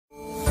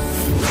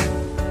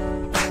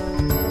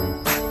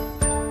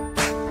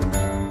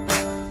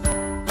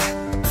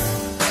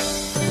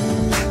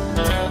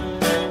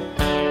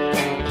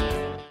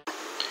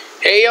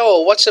Hey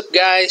yo, what's up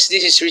guys?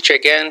 This is Rich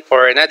again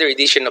for another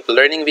edition of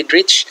Learning with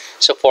Rich.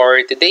 So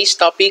for today's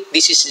topic,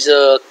 this is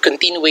a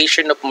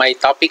continuation of my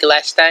topic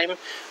last time,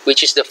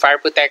 which is the fire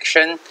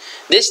protection.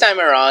 This time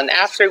around,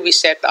 after we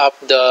set up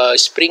the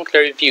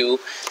sprinkler view,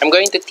 I'm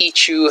going to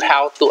teach you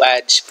how to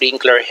add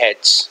sprinkler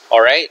heads.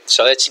 Alright,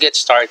 so let's get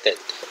started.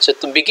 So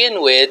to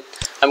begin with,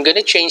 I'm going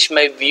to change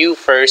my view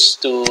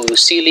first to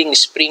ceiling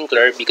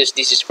sprinkler because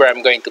this is where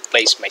I'm going to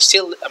place my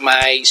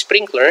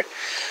sprinkler.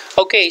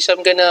 Okay, so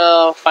I'm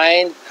gonna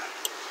find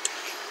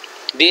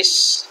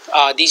this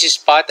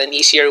spot, an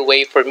easier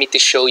way for me to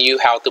show you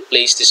how to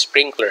place the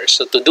sprinkler.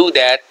 So to do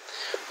that,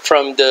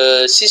 from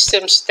the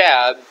Systems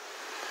tab,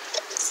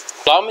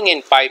 Plumbing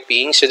and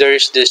Piping, so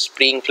there's the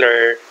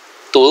sprinkler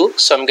tool.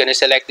 So I'm gonna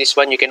select this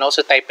one. You can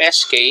also type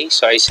SK.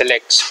 So I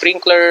select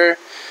sprinkler.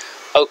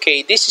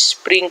 Okay, this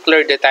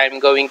sprinkler that I'm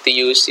going to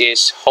use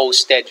is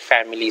hosted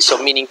family.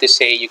 So meaning to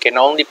say you can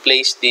only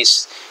place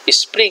this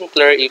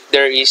sprinkler if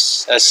there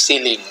is a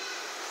ceiling.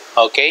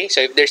 Okay,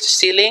 so if there's a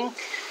ceiling,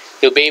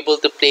 you'll be able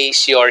to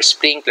place your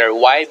sprinkler.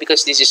 Why?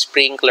 Because this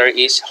sprinkler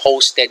is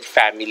hosted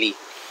family.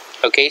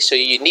 Okay, so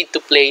you need to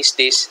place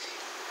this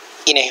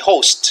in a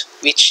host,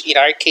 which in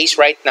our case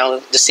right now,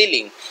 the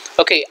ceiling.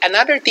 Okay,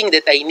 another thing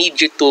that I need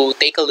you to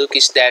take a look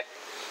is that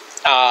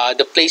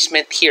the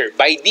placement here.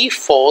 By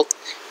default,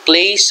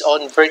 place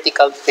on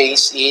vertical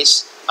face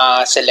is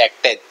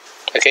selected.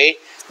 Okay,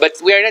 but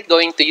we are not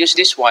going to use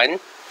this one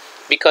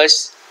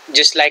because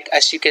just like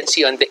as you can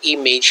see on the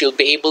image, you'll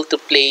be able to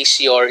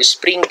place your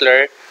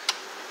sprinkler,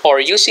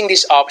 or using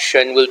this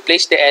option will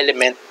place the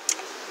element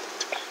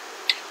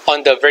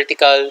on the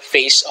vertical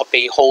face of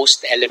a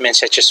host element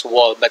such as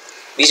wall. But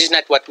this is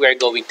not what we are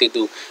going to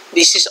do.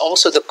 This is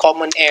also the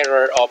common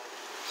error of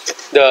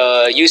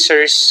the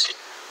users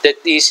that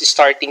is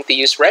starting to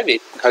use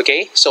Revit.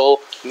 Okay, so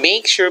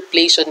make sure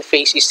place on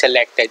face is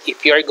selected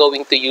if you are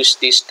going to use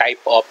this type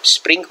of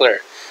sprinkler.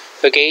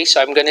 Okay,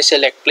 so I'm going to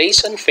select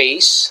place on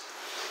face.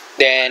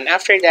 Then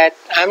after that,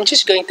 I'm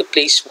just going to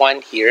place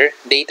one here.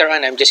 Later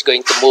on, I'm just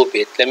going to move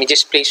it. Let me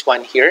just place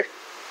one here.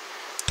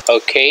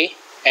 Okay,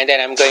 and then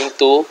I'm going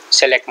to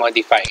select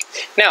modify.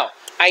 Now,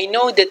 I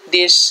know that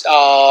this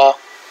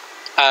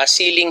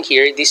ceiling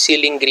here, this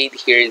ceiling grid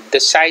here, the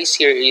size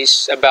here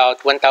is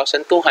about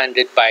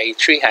 1200 by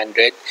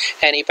 300.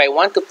 And if I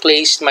want to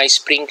place my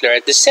sprinkler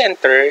at the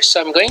center, so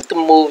I'm going to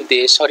move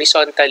this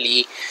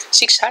horizontally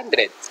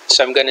 600.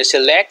 So I'm going to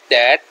select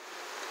that,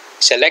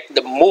 select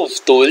the move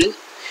tool,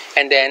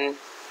 and then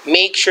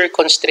make sure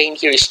constraint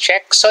here is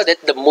checked so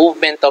that the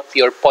movement of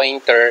your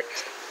pointer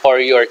or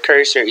your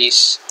cursor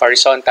is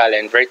horizontal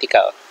and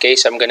vertical. Okay,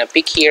 so I'm going to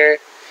pick here,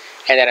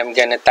 and then I'm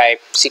going to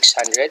type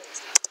 600.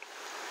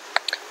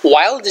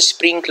 While the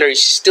sprinkler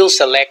is still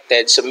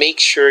selected, so make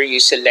sure you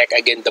select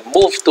again the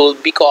move tool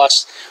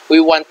because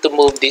we want to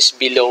move this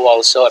below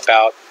also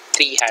about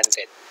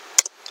 300.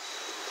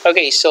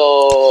 Okay,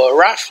 so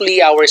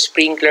roughly our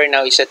sprinkler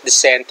now is at the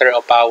center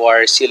of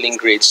our ceiling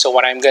grid. So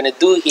what I'm going to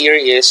do here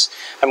is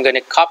I'm going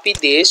to copy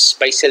this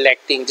by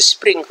selecting the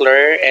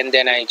sprinkler, and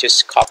then I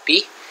just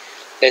copy.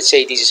 Let's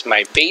say this is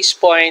my base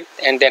point,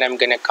 and then I'm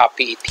going to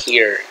copy it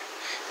here.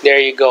 There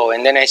you go.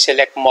 And then I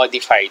select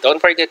modify. Don't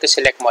forget to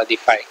select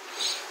modify.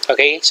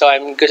 Okay, so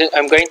I'm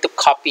going to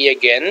copy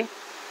again.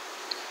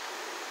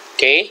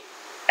 Okay,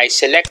 I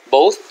select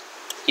both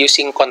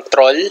using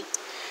control,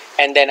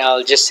 and then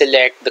I'll just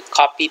select the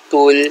copy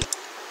tool.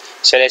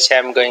 So let's say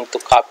I'm going to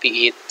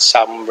copy it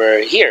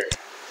somewhere here.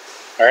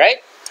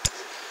 Alright,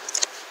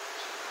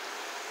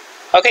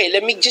 okay,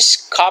 let me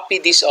just copy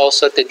this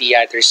also to the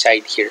other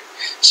side here.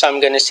 So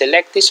I'm gonna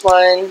select this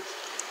one.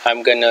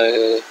 I'm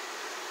gonna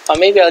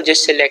maybe I'll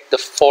just select the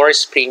 4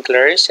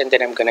 sprinklers, and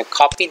then I'm gonna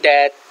copy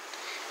that.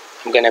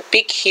 I'm gonna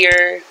pick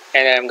here,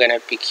 and then I'm gonna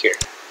pick here.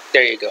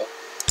 There you go.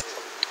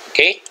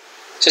 Okay,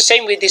 so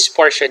same with this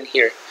portion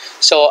here.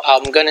 So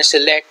I'm gonna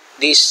select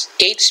these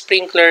 8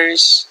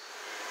 sprinklers,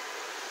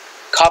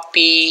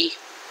 copy.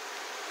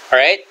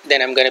 Alright,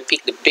 then I'm gonna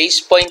pick the base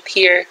point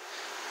here,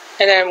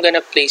 and then I'm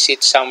gonna place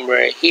it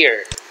somewhere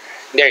here.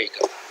 There you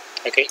go.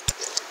 Okay,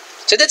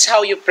 so that's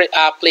how you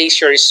place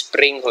your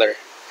sprinkler.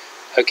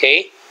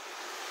 Okay,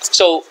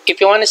 so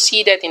if you want to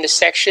see that in the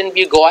section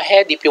view, go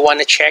ahead. If you want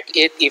to check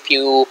it, if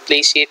you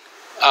place it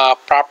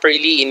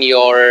properly in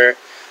your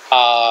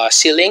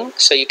ceiling,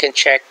 so you can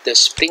check the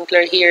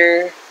sprinkler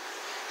here.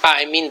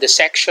 I mean the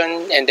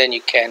section, and then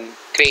you can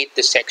create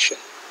the section.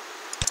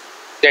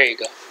 There you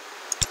go.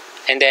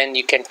 And then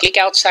you can click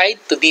outside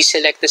to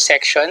deselect the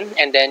section,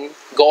 and then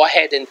go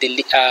ahead and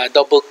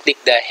double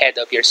click the head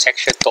of your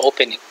section to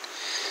open it.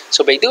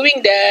 So by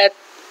doing that,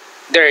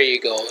 there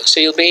you go. So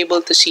you'll be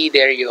able to see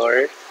there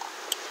your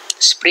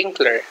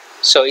sprinkler.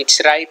 So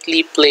it's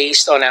rightly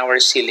placed on our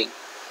ceiling.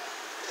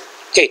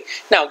 Okay,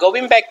 now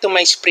going back to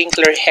my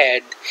sprinkler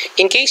head,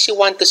 in case you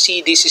want to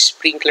see these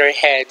sprinkler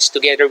heads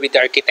together with the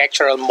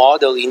architectural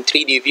model in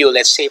 3D view,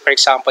 let's say for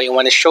example you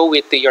want to show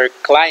it to your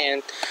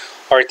client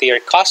or to your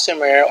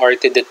customer or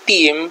to the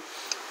team,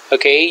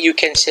 Okay, you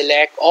can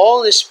select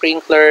all the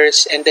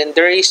sprinklers, and then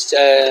there is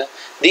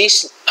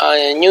this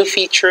new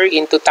feature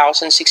in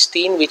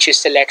 2016, which is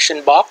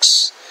selection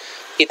box.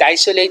 It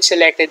isolates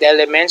selected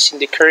elements in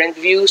the current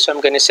view, so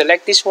I'm going to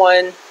select this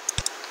one,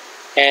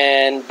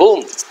 and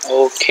boom.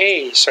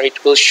 Okay, so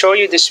it will show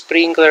you the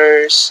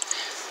sprinklers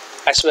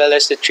as well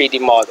as the 3D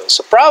model.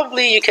 So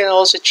probably you can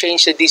also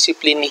change the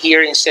discipline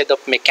here. Instead of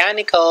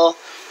mechanical,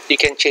 you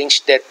can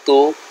change that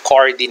to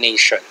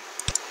coordination.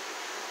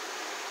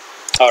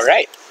 All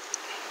right,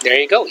 there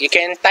you go. You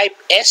can type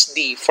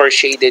SD for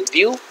shaded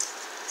view,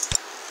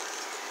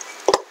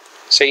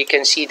 so you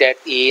can see that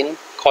in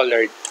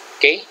colored.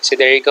 Okay, so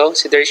there you go.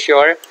 So there's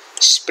your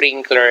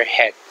sprinkler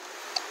head.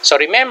 So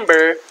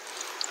remember,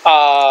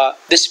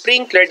 the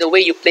sprinkler, the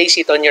way you place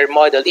it on your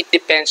model, it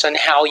depends on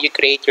how you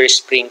create your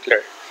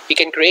sprinkler. You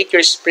can create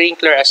your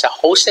sprinkler as a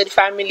hosted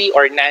family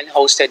or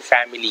non-hosted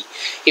family.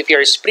 If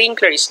your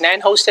sprinkler is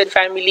non-hosted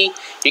family,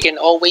 you can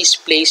always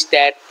place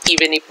that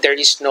even if there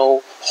is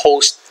no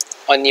host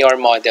on your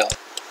model.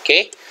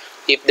 Okay?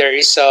 If it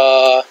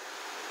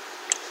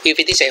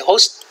is a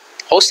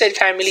hosted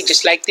family,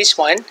 just like this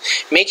one,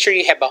 make sure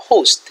you have a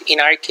host. In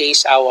our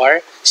case,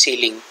 our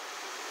ceiling.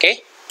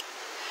 Okay?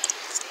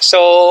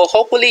 So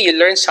hopefully you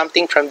learned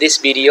something from this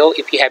video.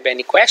 If you have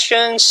any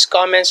questions,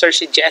 comments, or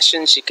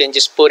suggestions, you can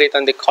just put it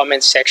on the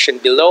comment section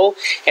below,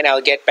 and I'll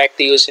get back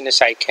to you as soon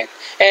as I can.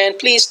 And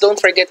please don't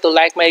forget to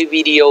like my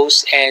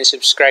videos and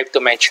subscribe to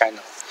my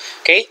channel.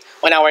 Okay?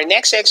 On our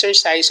next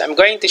exercise, I'm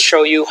going to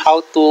show you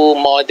how to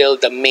model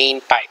the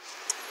main pipe.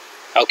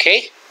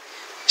 Okay?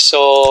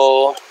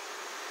 So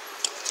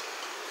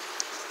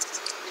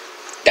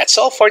that's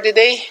all for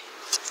today.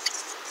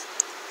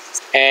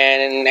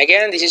 And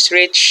again, this is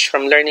Rich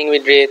from Learning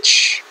with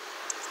Rich.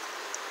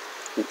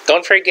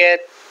 Don't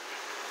forget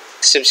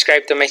to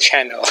subscribe to my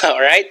channel.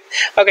 Alright?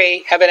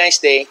 Okay, have a nice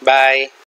day. Bye.